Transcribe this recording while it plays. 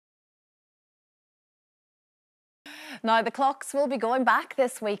Now, the clocks will be going back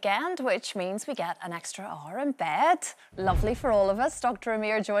this weekend, which means we get an extra hour in bed. Lovely for all of us. Dr.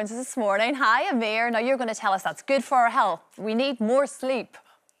 Amir joins us this morning. Hi, Amir. Now, you're going to tell us that's good for our health. We need more sleep.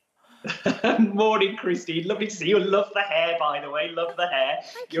 Morning, Christine. Lovely to see you. Love the hair, by the way. Love the hair.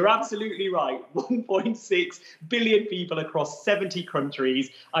 You're absolutely right. 1.6 billion people across 70 countries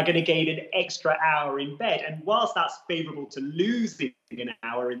are going to gain an extra hour in bed. And whilst that's favourable to losing an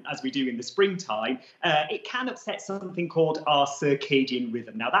hour as we do in the springtime, it can upset something called our circadian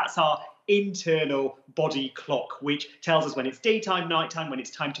rhythm. Now, that's our internal body clock, which tells us when it's daytime, nighttime, when it's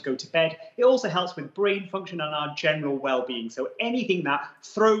time to go to bed. It also helps with brain function and our general well-being. So anything that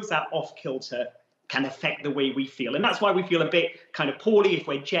throws that off kilter can affect the way we feel. And that's why we feel a bit kind of poorly if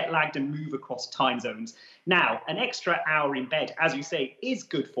we're jet lagged and move across time zones. Now, an extra hour in bed, as you say, is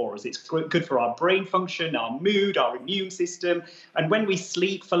good for us. It's good for our brain function, our mood, our immune system. And when we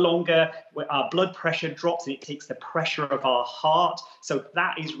sleep for longer, our blood pressure drops and it takes the pressure of our heart. So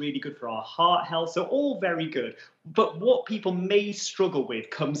that is really good for our heart health. So all very good. But what people may struggle with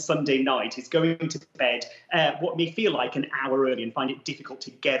come Sunday night is going to bed what may feel like an hour early and find it difficult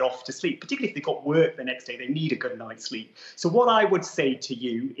to get off to sleep, particularly if they've got work the next day. They need a good night's sleep. So what I would say to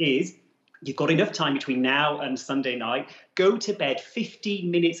you is, you've got enough time between now and Sunday night. Go to bed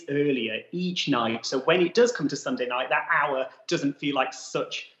 15 minutes earlier each night. So when it does come to Sunday night, that hour doesn't feel like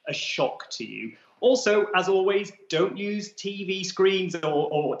such a shock to you. Also, as always, don't use TV screens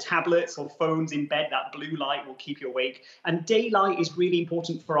or tablets or phones in bed. That blue light will keep you awake. And daylight is really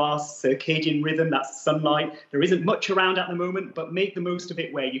important for our circadian rhythm. That's sunlight. There isn't much around at the moment, but make the most of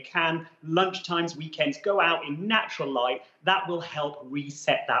it where you can. Lunchtimes, weekends, go out in natural light. That will help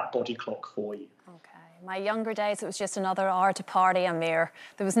reset that body clock for you. My younger days, it was just another hour to party, Amir.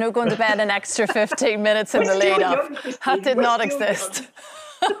 There was no going to bed an extra 15 minutes in the lead-up. That did not exist.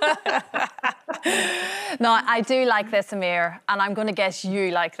 No, I do like this, Amir, and I'm going to guess you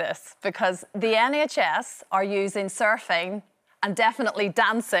like this, because the NHS are using surfing and definitely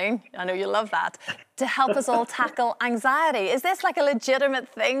dancing, I know you love that, to help us all tackle anxiety. Is this like a legitimate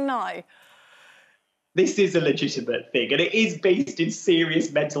thing now? This is a legitimate thing, and it is based in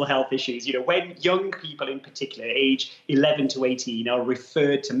serious mental health issues. You know, when young people in particular, age 11 to 18, are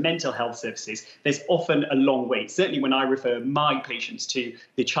referred to mental health services, there's often a long wait. Certainly when I refer my patients to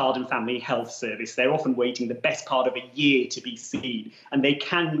the Child and Family Health Service, they're often waiting the best part of a year to be seen, and they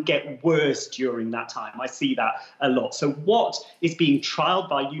can get worse during that time. I see that a lot. So what is being trialled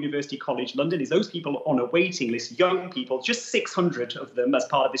by University College London is those people on a waiting list, young people, just 600 of them as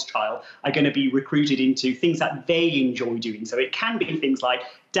part of this trial, are going to be recruited into things that they enjoy doing. So it can be things like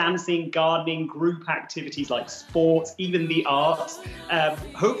dancing, gardening, group activities like sports, even the arts.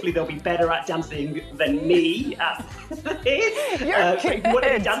 Hopefully they'll be better at dancing than me at this. So if you want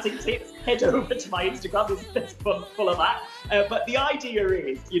any dancing tips, head over to my Instagram. There's full of that. But the idea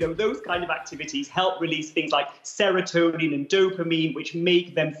is, you know, those kind of activities help release things like serotonin and dopamine, which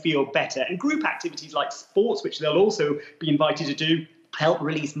make them feel better. And group activities like sports, which they'll also be invited to do, help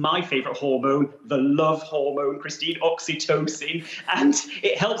release my favourite hormone, the love hormone, Christine, oxytocin, and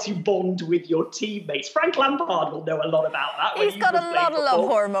it helps you bond with your teammates. Frank Lampard will know a lot about that. He's got a lot of love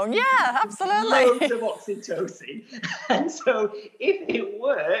hormone, yeah, absolutely. Loads of oxytocin. And so if it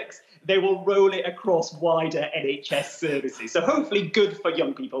works, they will roll it across wider NHS services. So hopefully good for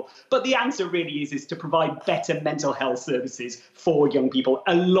young people. But the answer really is to provide better mental health services for young people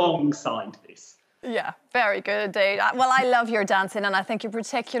alongside this. Yeah, very good indeed. Well, I love your dancing and I think you're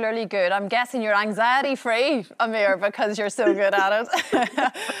particularly good. I'm guessing you're anxiety-free, Amir, because you're so good at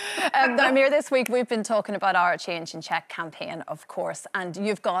it. Now, Amir, this week we've been talking about our Change and Check campaign, of course, and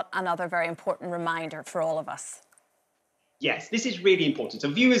you've got another very important reminder for all of us. Yes, this is really important. So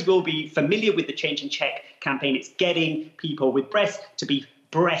viewers will be familiar with the Change and Check campaign. It's getting people with breasts to be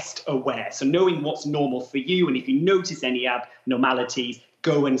breast aware. So knowing what's normal for you, and if you notice any abnormalities,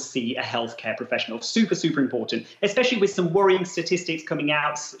 go and see a healthcare professional. Super, super important, especially with some worrying statistics coming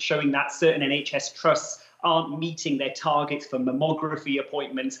out showing that certain NHS trusts aren't meeting their targets for mammography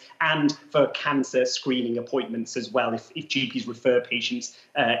appointments and for cancer screening appointments as well, if GPs refer patients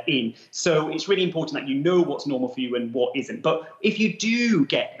in. So it's really important that you know what's normal for you and what isn't. But if you do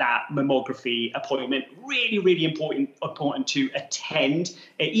get that mammography appointment, really, really important to attend,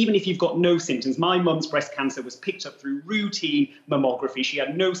 even if you've got no symptoms. My mum's breast cancer was picked up through routine mammography. She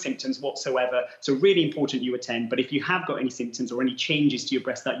had no symptoms whatsoever. So really important you attend. But if you have got any symptoms or any changes to your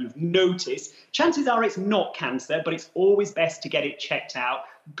breast that you've noticed, chances are it's not cancer, but it's always best to get it checked out.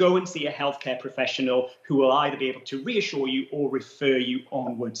 Go and see a healthcare professional who will either be able to reassure you or refer you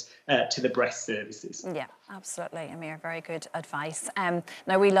onwards to the breast services. Yeah, absolutely, Amir. Very good advice.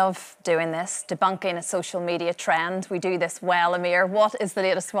 Now, we love doing this, debunking a social media trend. We do this well, Amir. What is the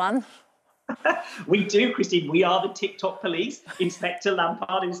latest one? We do, Christine. We are the TikTok police. Inspector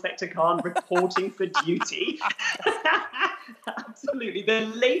Lampard, Inspector Khan, reporting for duty. Absolutely. The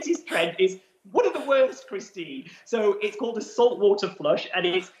latest trend is one of the worst, Christine. So it's called a saltwater flush, and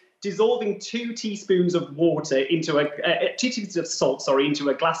it's dissolving 2 teaspoons of water into 2 teaspoons of salt, into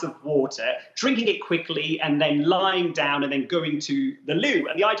a glass of water, drinking it quickly, and then lying down and then going to the loo.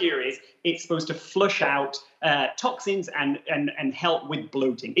 And the idea is it's supposed to flush out toxins and help with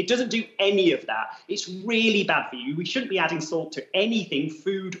bloating. It doesn't do any of that. It's really bad for you. We shouldn't be adding salt to anything,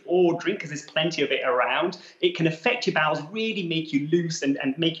 food or drink, because there's plenty of it around. It can affect your bowels, really make you loose and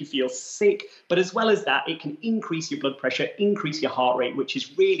make you feel sick. But as well as that, it can increase your blood pressure, increase your heart rate, which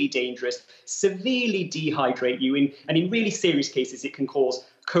is really dangerous, severely dehydrate you, and in really serious cases, it can cause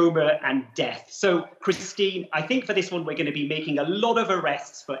coma and death. So, Christine, I think for this one, we're going to be making a lot of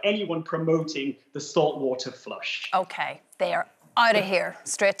arrests for anyone promoting the saltwater flush. OK, they are out of here,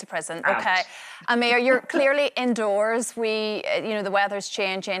 straight to prison. Out. OK. Amir, you're clearly indoors. The weather's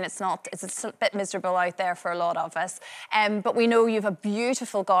changing. It's a bit miserable out there for a lot of us. But we know you have a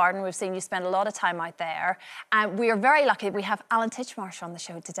beautiful garden. We've seen you spend a lot of time out there. And we are very lucky. We have Alan Titchmarsh on the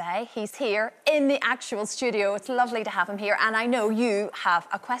show today. He's here in the actual studio. It's lovely to have him here. And I know you have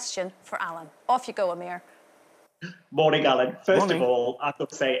a question for Alan. Off you go, Amir. Morning, Alan. First of all, I've got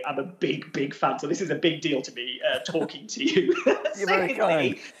to say I'm a big, big fan. So this is a big deal to me talking to you. You're very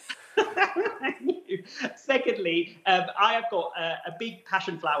kind. Secondly, I have got a big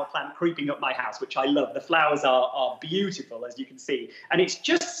passion flower plant creeping up my house, which I love. The flowers are beautiful, as you can see. And it's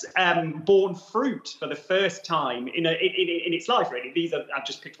just borne fruit for the first time in its life, really. I've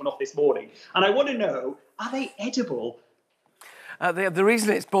just picked one off this morning. And I want to know, are they edible? The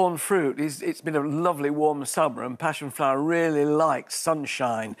reason it's borne fruit is it's been a lovely warm summer, and passion flower really likes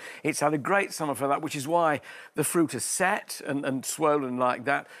sunshine. It's had a great summer for that, which is why the fruit is set and swollen like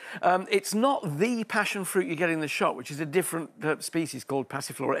that. It's not the passion fruit you get in the shop, which is a different species called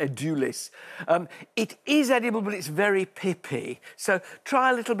Passiflora edulis. It is edible, but it's very pippy. So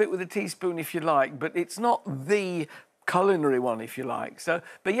try a little bit with a teaspoon if you like, but it's not the culinary one, if you like.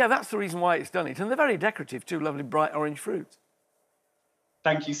 But yeah, that's the reason why it's done it. And they're very decorative too, lovely bright orange fruits.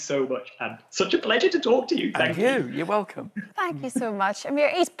 Thank you so much, and such a pleasure to talk to you. Thank you. You're welcome. Thank you so much,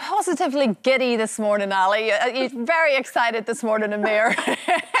 Amir. He's positively giddy this morning, Ali. He's very excited this morning, Amir.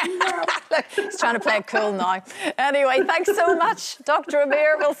 Look, he's trying to play it cool now. Anyway, thanks so much, Dr.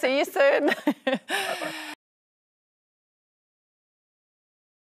 Amir. We'll see you soon. Bye-bye.